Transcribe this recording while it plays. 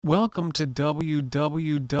Welcome to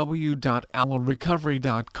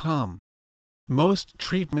www.allorecovery.com. Most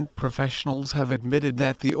treatment professionals have admitted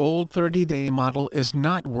that the old 30-day model is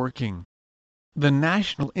not working. The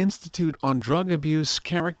National Institute on Drug Abuse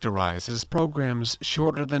characterizes programs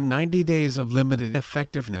shorter than 90 days of limited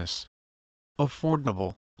effectiveness.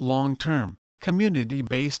 Affordable, long-term,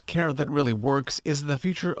 community-based care that really works is the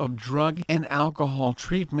future of drug and alcohol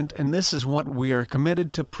treatment, and this is what we are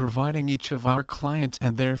committed to providing each of our clients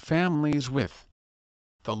and their families with.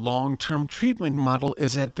 The long-term treatment model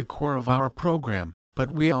is at the core of our program,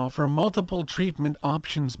 but we offer multiple treatment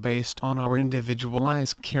options based on our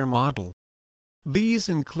individualized care model. These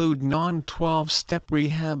include non-12-step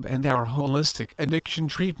rehab and our holistic addiction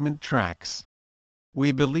treatment tracks.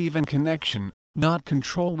 We believe in connection, not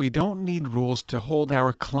control. We don't need rules to hold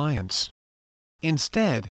our clients.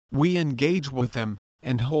 Instead, we engage with them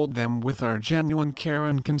and hold them with our genuine care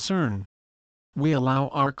and concern. We allow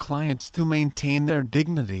our clients to maintain their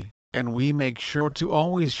dignity, and we make sure to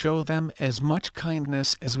always show them as much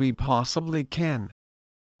kindness as we possibly can.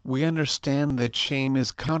 We understand that shame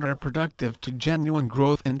is counterproductive to genuine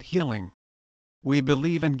growth and healing. We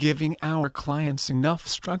believe in giving our clients enough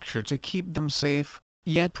structure to keep them safe,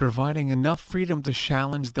 yet providing enough freedom to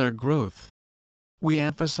challenge their growth. We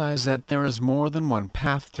emphasize that there is more than one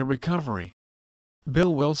path to recovery.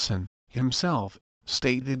 Bill Wilson, himself,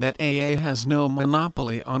 stated that AA has no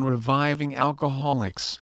monopoly on reviving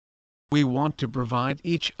alcoholics. We want to provide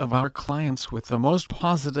each of our clients with the most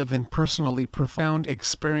positive and personally profound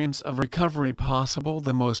experience of recovery possible.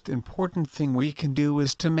 The most important thing we can do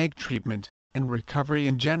is to make treatment, and recovery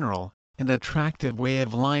in general, an attractive way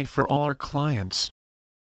of life for all our clients.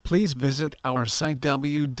 Please visit our site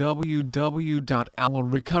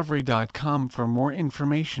www.allorecovery.com for more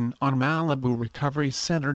information on Malibu Recovery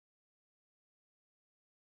Center.